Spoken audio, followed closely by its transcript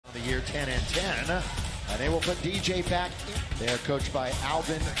here 10 and 10. And they will put DJ back in. They are coached by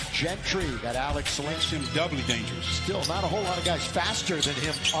Alvin Gentry. Got Alex Lynch. Him doubly dangerous. Still not a whole lot of guys faster than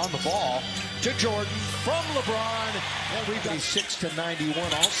him on the ball. To Jordan from LeBron. And we've got 6 to 91.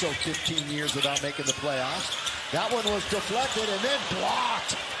 Also 15 years without making the playoffs. That one was deflected and then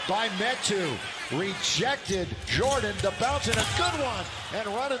blocked by Metu. Rejected Jordan to bounce in a good one. And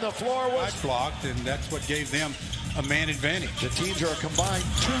running the floor was blocked, and that's what gave them a man advantage. The teams are a combined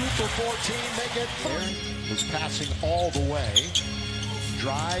 2 for 14. They get 3. Was passing all the way.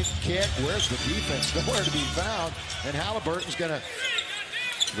 Drive, kick. Where's the defense? Nowhere to be found. And Halliburton's going to,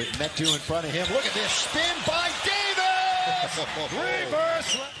 with Metu in front of him. Look at this spin by Davis!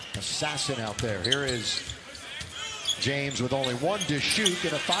 Reverse. Assassin out there. Here is James with only 1 to shoot.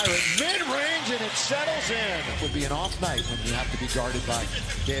 Gonna fire it mid-range, and it settles in. It would be an off night when you have to be guarded by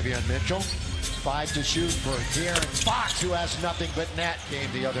Davion Mitchell. 5 to shoot for De'Aaron Fox, who has nothing but net. Game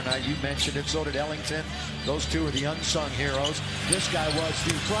the other night. You mentioned it, so did Ellington. Those two are the unsung heroes. This guy was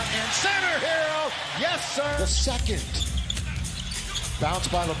the front and center hero. Yes, sir. The second. Bounce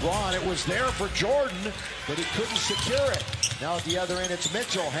by LeBron. It was there for Jordan, but he couldn't secure it. Now at the other end, it's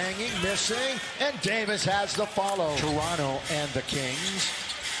Mitchell hanging, missing, and Davis has the follow. Toronto and the Kings.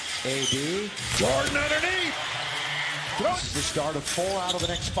 AD. Jordan underneath. This is the start of 4 out of the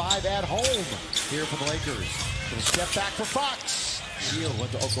next 5 at home here for the Lakers. Little step back for Fox. Seal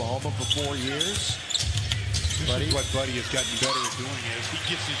went to Oklahoma for 4 years. Buddy, what Buddy has gotten better at doing is he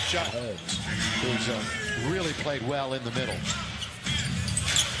gets his shot. Holmes, who's really played well in the middle.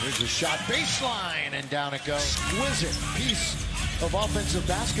 Here's a shot, baseline, and down it goes. Exquisite piece of offensive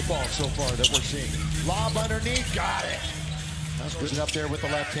basketball so far that we're seeing. Lob underneath, got it. That's good up there with the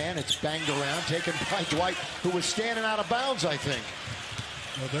left hand. It's banged around, taken by Dwight, who was standing out of bounds, I think.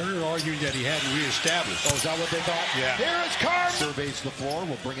 Well, they're arguing that he hadn't reestablished. Oh, is that what they thought? Yeah. Here is Carmelo. Surveys the floor.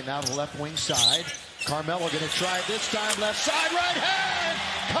 We'll bring it down to the left wing side. Carmelo going to try it this time. Left side, right hand.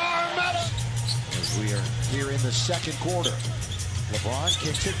 Carmelo. As we are here in the second quarter. LeBron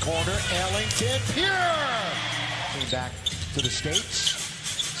kicks it corner. Ellington, pure. Came back to the States.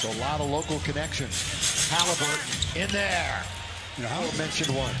 So a lot of local connections. Halliburton in there. You know, Howard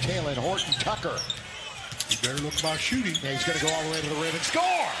mentioned one. Taylor Horton Tucker. You better look about shooting. Yeah, he's going to go all the way to the rim and score.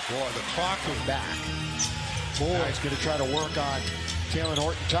 Boy, the clock was Back. Boy, he's going to try to work on Taylor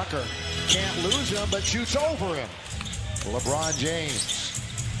Horton Tucker. Can't lose him, but shoots over him. LeBron James.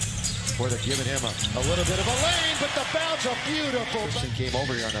 Where they're giving him a little bit of a lane, but the bounce, a beautiful. He came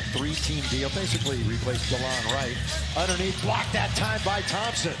over here on a 3-team deal. Basically replaced DeLon Wright. Underneath, blocked that time by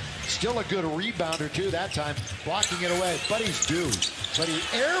Thompson. Still a good rebounder, too, that time. Blocking it away. But he's due. But he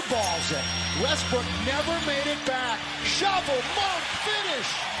airballs it. Westbrook never made it back. Shovel, Monk, finish.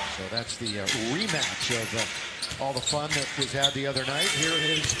 So that's the rematch of all the fun that was had the other night. Here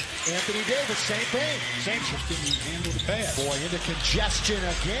is Anthony Davis. Same thing. Same thing. he handled the pass. Boy, into congestion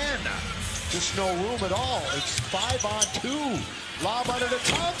again. Just no room at all. It's 5-on-2. Lob under to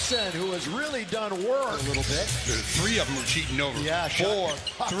Thompson, who has really done work a little bit. 3 of them were cheating over. Yeah, 4,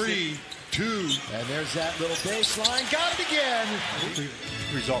 3, 2. And there's that little baseline. Got it again.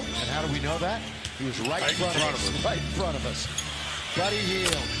 Results. And how do we know that? He was right in front of us. Right in front of us. Buddy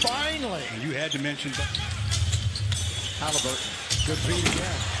Hield. Finally. And you had to mention Halliburton. Good beat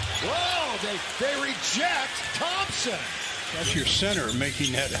again. Whoa, they reject Thompson. That's your center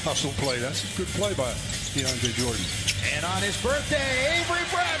making that hustle play. That's a good play by DeAndre Jordan. And on his birthday, Avery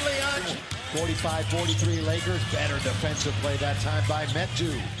Bradley on 45-43 Lakers. Better defensive play that time by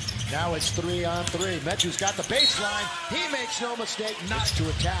Metu. Now it's 3-on-3. Metu's got the baseline. He makes no mistake not to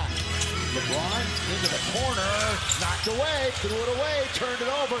attack. LeBron into the corner. Knocked away. Threw it away. Turned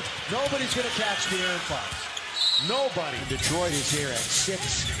it over. Nobody's going to catch De'Aaron Fox. Nobody. Detroit is here at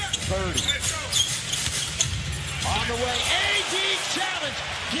 6:30. On the way, AD challenge.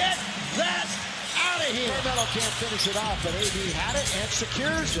 Get that out of here. Carmelo can't finish it off, but AD had it and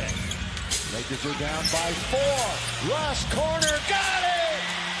secures it. Lakers are down by 4. Russ, corner, got it.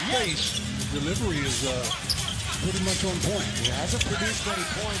 Yes. Delivery is pretty much on point. He hasn't produced many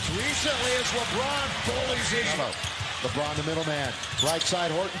points recently as LeBron bullies his. LeBron, the middleman. Right side,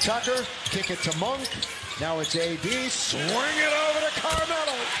 Horton Tucker. Kick it to Monk. Now it's AD. Swing it over to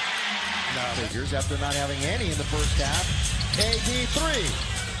Carmelo. Figures after not having any in the first half. AD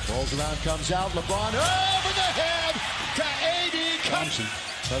 3. Rolls around, comes out. LeBron over the head to AD. Thompson.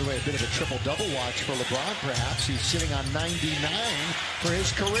 By the way, a bit of a triple-double watch for LeBron, perhaps. He's sitting on 99 for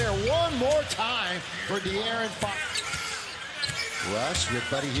his career. One more time for De'Aaron Fox. Russ with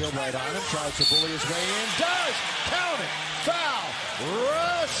Buddy Hield right on him. Tries to bully his way in. Does! Count it! Foul!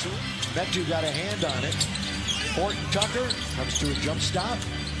 Russ! Metu got a hand on it. Horton Tucker comes to a jump stop.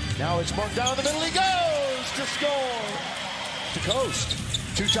 Now it's Monk down the middle. He goes to score. To coast.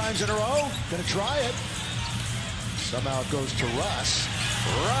 2 times in a row. Gonna try it. Somehow it goes to Russ.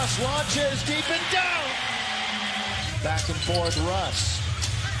 Russ launches deep and down. Back and forth, Russ.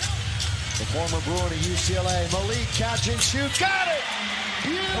 The former Bruin of UCLA. Malik catch and shoot. Got it!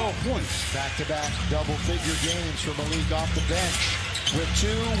 Oh, points. Back-to-back double-figure games for Malik off the bench. With 2,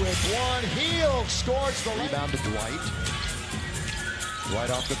 with 1. Heel scores the rebound to Dwight.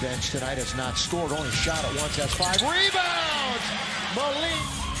 Dwight off the bench tonight has not scored. Only shot it once. Has 5 rebounds. Malik.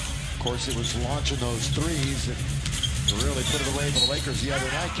 Of course, it was launching those threes that really put it away for the Lakers the other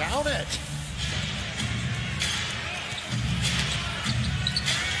night. Count it.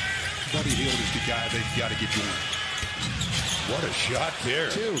 Buddy Hield is the guy they've got to get going. What a shot there.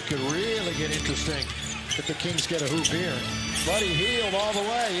 2 could really get interesting if the Kings get a hoop here. Buddy Hield all the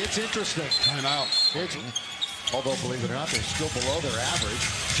way. It's interesting. Timeout. Although, believe it or not, they're still below their average.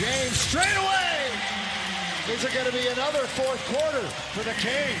 James straight away. Is it going to be another fourth quarter for the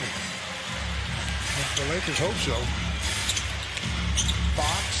King? The Lakers hope so.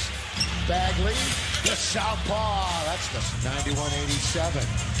 Fox, Bagley, the southpaw. That's the 91-87.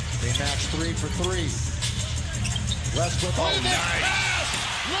 They match 3 for 3. Westbrook. Oh, Look at nice. that pass!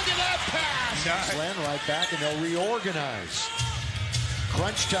 Look at that pass! Nice. Glenn right back, and they'll reorganize.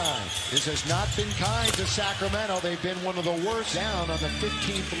 Crunch time. This has not been kind to Sacramento. They've been one of the worst down on the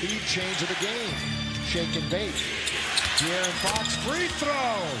 15th lead change of the game. Shake and bake. De'Aaron Fox, free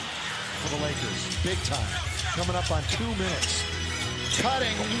throw for the Lakers. Big time. Coming up on 2 minutes.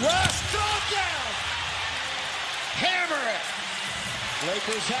 Cutting. Russ, throw it down! Hammer it!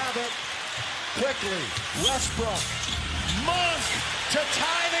 Lakers have it. Quickly. Westbrook. Monk to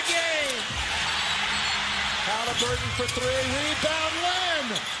tie the game. Halliburton for 3. Rebound,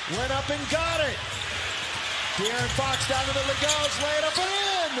 Len. Went up and got it. De'Aaron Fox down the middle goes. Lay it up and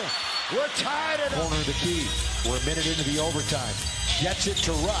in. We're tied at corner of the key. We're a minute into the overtime. Gets it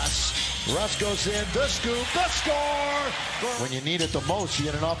to Russ. Russ goes in. The scoop. The score. When you need it the most, you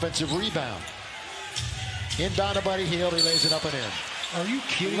get an offensive rebound. Inbound to Buddy Hield. He lays it up and in. Are you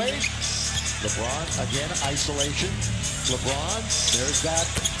kidding me? LeBron, again, isolation. LeBron, there's that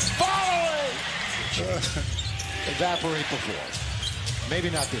following. Evaporate before. Maybe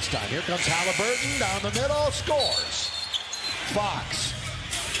not this time. Here comes Halliburton down the middle, scores. Fox.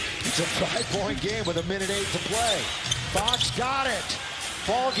 It's a 5-point game with 1:08 to play. Fox got it.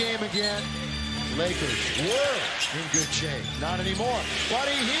 Ball game again. Lakers were in good shape. Not anymore.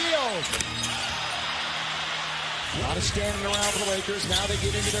 Buddy Hield. A lot of standing around for the Lakers. Now they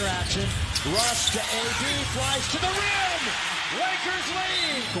get into their action. Russ to AD, flies to the rim. Lakers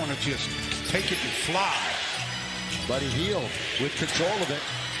lead. Going to just take it and fly. Buddy Hield with control of it.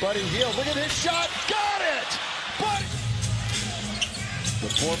 Buddy Hield, look at this shot. Got it. Buddy. The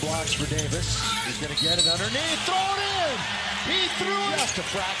 4 blocks for Davis. He's going to get it underneath. Throw it in. He threw it. Just a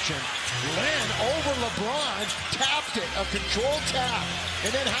fraction. Len over LeBron. Tapped it. A controlled tap.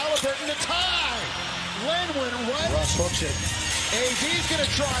 And then Halliburton to tie. Len went right. Russ hooks it. AD's going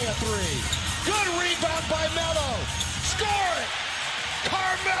to try a 3. Good rebound by Melo. Score it.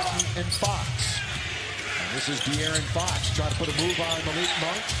 Carmelo. And Fox. And this is De'Aaron Fox trying to put a move on Malik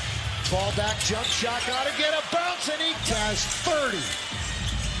Monk. Fall back jump shot. Got to get a bounce, and he has 30.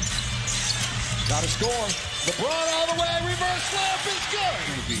 Got to score. LeBron all the way. Reverse layup is good.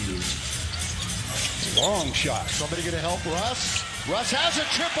 Long shot. Somebody going to help Russ. Russ has a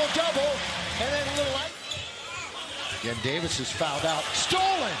triple-double. And then a little light. Again, Davis is fouled out.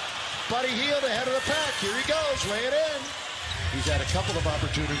 Stolen. Buddy Hield ahead of the pack. Here he goes. Lay it in. He's had a couple of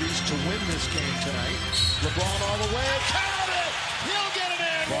opportunities to win this game tonight. LeBron all the way. Count it. He'll get it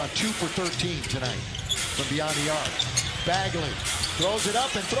in. LeBron 2 for 13 tonight from beyond the arc. Bagley throws it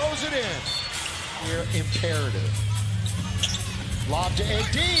up and throws it in. We're imperative. Lob to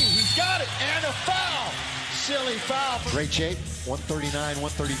AD. He's got it. And a foul. Silly foul. Great shape. 139-134.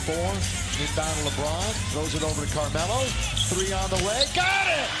 Inbound to LeBron. Throws it over to Carmelo. 3 on the way. Got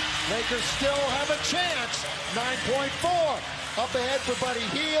it! Lakers still have a chance. 9.4. Up ahead for Buddy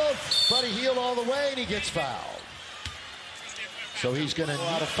Hield. Buddy Hield all the way, and he gets fouled. So he's going to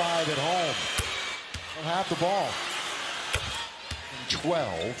out of 5 at home. They'll have the ball.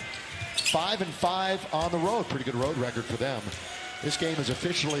 12. 5-5 on the road. Pretty good road record for them. This game is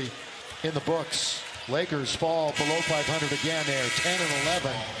officially in the books. Lakers fall below 500 again. They are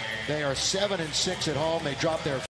 10-11. They are 7-6 at home. They drop their